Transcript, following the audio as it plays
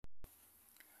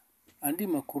Andi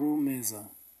makuru meza.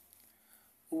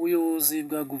 Ubuyobozi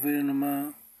bwa guverinoma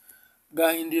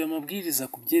bwahinduye amabwiriza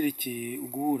ku byerekeye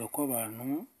uguhura kw'abantu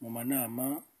mu manama,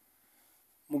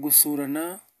 mu gusurana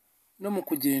no mu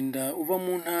kugenda uva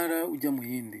mu ntara ujya mu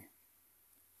yindi.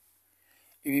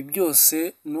 Ibi byose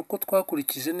ni uko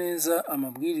twakurikije neza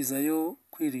amabwiriza yo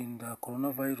kwirinda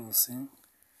coronavirus.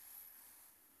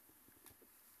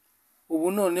 Ubu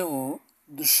noneho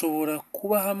dushobora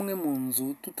kuba hamwe mu nzu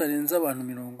tutarenze abantu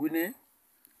 40,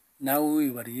 nawe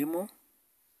wibariyemo.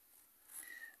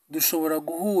 Dushobora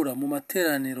guhura mu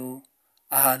materaniro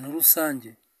ahantu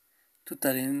rusange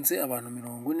tutarenze abantu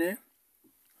 40,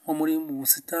 nko muri mu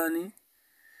busitani,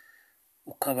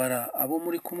 ukabara abo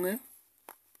muri kumwe.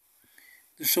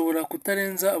 Dushobora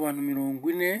kutarenza abantu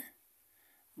 40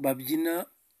 babyina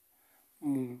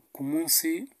ku munsi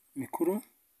mikuru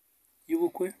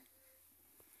y'ubukwe.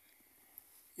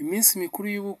 Iminsi mikuru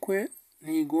y'ubukwe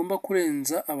ntigomba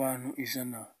kurenza abantu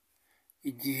 100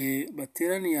 igihe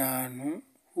bateraniye ahantu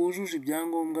hujuje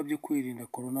ibyangombwa byo kwirinda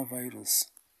coronavirus.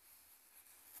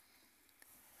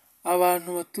 Abantu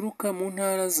baturuka mu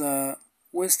ntara za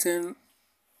Western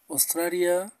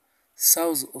Australia,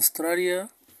 South Australia,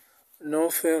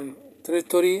 Northern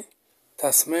Territory,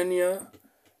 Tasmania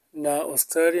na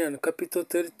Australian Capital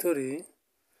Territory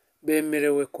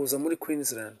bemerewe kuza muri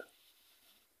Queensland.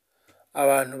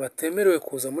 Abantu batemerewe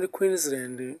kuza muri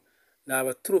Queensland ni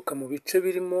abaturuka mu bice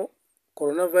birimo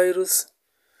coronavirus,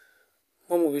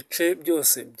 nko mu bice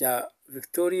byose bya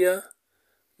Victoria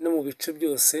no mu bice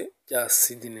byose bya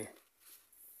Sydney.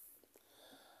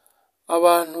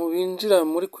 Abantu binjira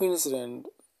muri Queensland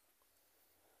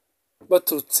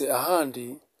baturutse ahandi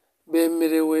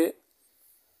bemerewe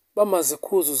bamaze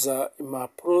kuzuza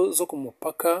impapuro zo ku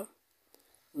mupaka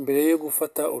mbere yo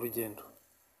gufata urugendo.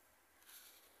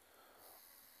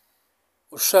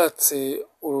 Ushatse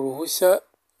uru ruhushya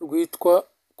rwitwa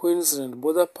Queensland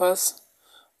Border Pass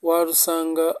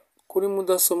warusanga kuri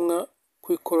mudasobwa ku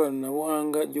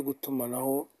ikoranabuhanga ryo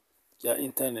gutumanaho rya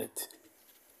internet.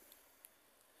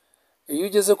 Iyo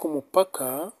ugeze ku mupaka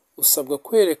usabwa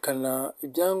kwerekana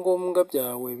ibyangombwa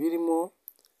byawe birimo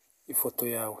ifoto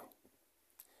yawe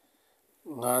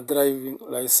nka driving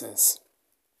license,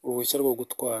 uruhushya rwo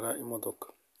gutwara imodoka.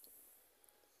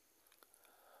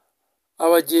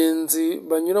 Abagenzi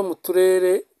banyura mu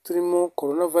turere turimo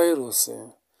coronavirus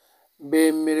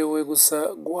bemerewe gusa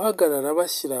guhagarara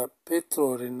bashyira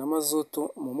peteroli na mazutu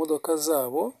mu modoka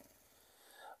zabo,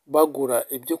 bagura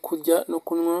ibyo kurya no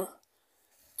kunywa,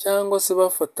 cyangwa se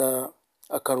bafata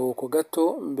akaruhuko gato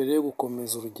mbere yo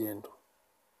gukomeza urugendo.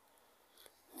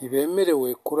 Ntibemerewe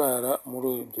kurara muri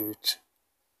ibyo bice.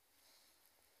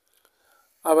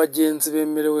 Abagenzi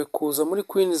bemerewe kuza muri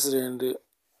Queensland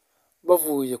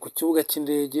bavuye ku kibuga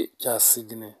cy'indege cya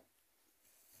Sydney.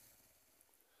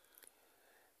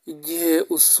 Igihe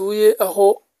usuye aho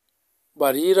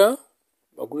barira,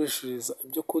 bagurishiriza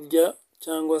ibyo kurya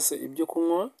cyangwa se ibyo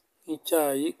kunywa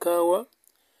nk'icyayi, ikawa,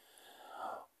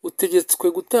 utegetswe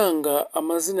gutanga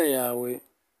amazina yawe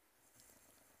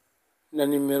na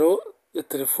nimero ya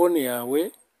telefone yawe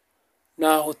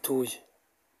n'aho utuye.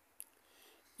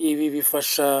 Ibi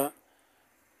bifasha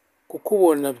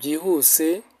kukubona byihuse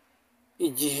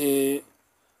igihe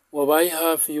wabaye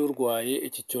hafi y'urwaye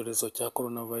iki cyorezo cya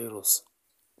coronavirus.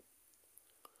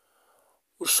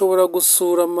 Ushobora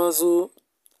gusura amazu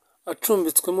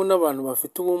acumbitswemo n'abantu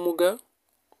bafite ubumuga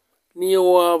niyo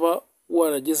waba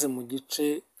warageze mu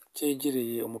gice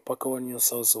cyegereye umupaka wa New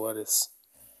South Wales.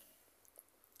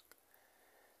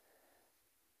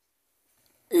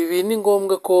 Ibi ni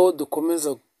ngombwa ko dukomeza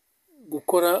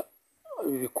gukora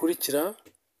ibi bikurikira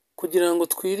kugira ngo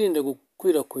twirinde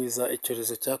gukwirakwiza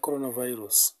icyorezo cya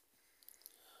coronavirus.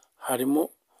 Harimo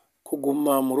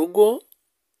kuguma mu rugo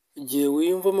igihe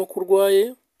wiyumvamo ko urwaye,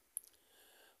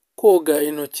 koga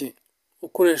intoki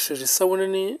ukoresheje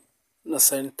isabune na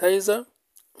sanitizer,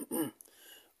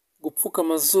 gupfuka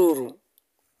amazuru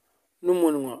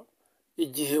n'umunwa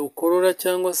igihe ukorora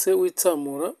cyangwa se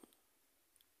witsamura,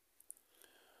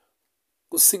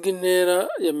 gusiga intera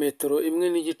ya 1.5 metero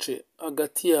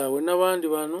hagati yawe n'abandi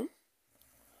bantu,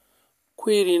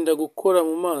 kwirinda gukora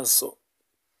mu maso,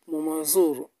 mu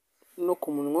mazuru no ku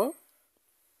munwa,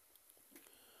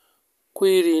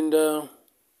 kwirinda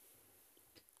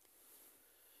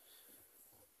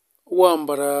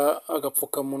wambara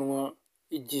agapfukamunwa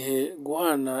igihe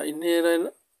guhana intera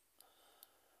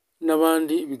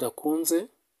n'abandi bidakunze,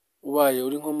 ubaye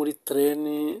uri nko muri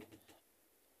treni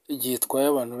igihe itwaye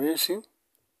abantu benshi.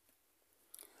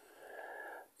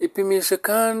 Ipimishe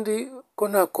kandi ko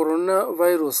nta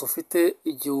coronavirus ufite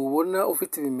igihe ubona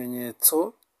ufite ibimenyetso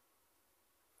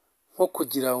nko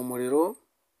kugira umuriro,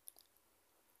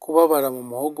 kubabara mu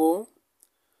muhogo,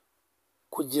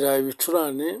 kugira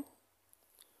ibicurane,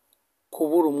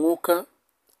 kubura umwuka,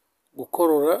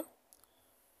 gukorora,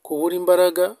 kubura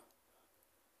imbaraga,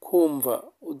 kumva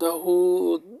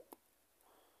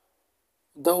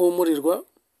udahumurirwa,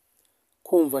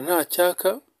 kumva nta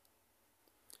cyaka,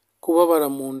 kubabara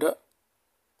mu nda,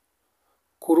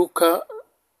 kuruka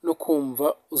no kumva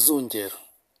uzungera.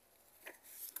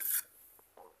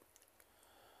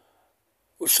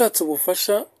 Ushatse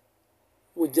ubufasha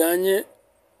bujyanye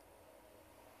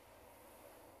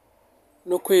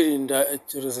no kwirinda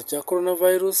icyorezo cya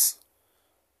coronavirus,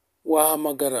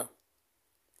 wahamagara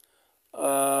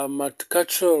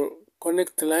Multicultural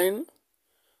Connect Line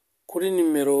kuri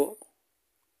nimero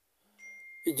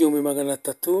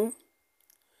 1300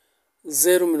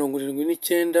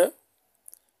 079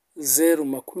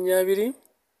 020,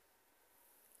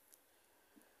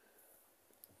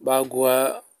 baguha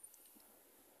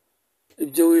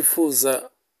ibyo wifuza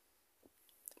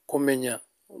kumenya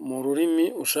mu rurimi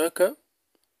ushaka.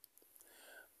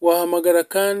 Wahamagara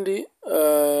kandi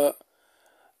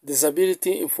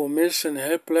Disability Information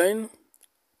Helpline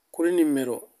kuri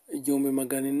nimero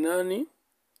 1800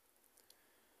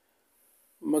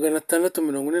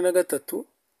 643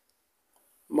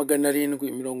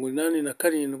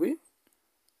 787.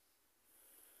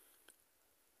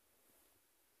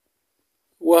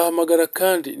 Wahamagara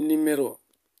kandi nimero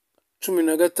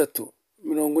 13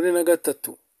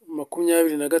 43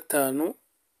 25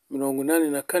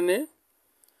 84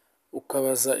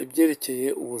 ukabaza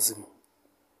ibyerekeye ubuzima.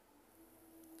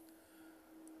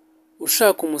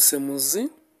 Ushaka umusemuzi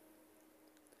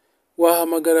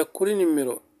wahamagara kuri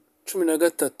nimero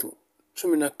 13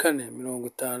 14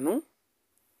 50.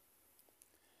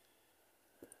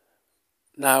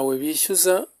 Ntawe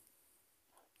bishyuza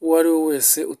uwo ari we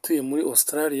wese utuye muri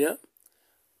Australia,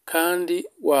 kandi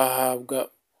wahabwa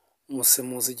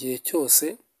umusemuzi igihe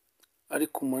cyose, ari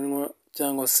ku manywa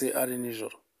cyangwa se ari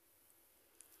nijoro.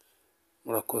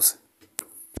 Murakoze.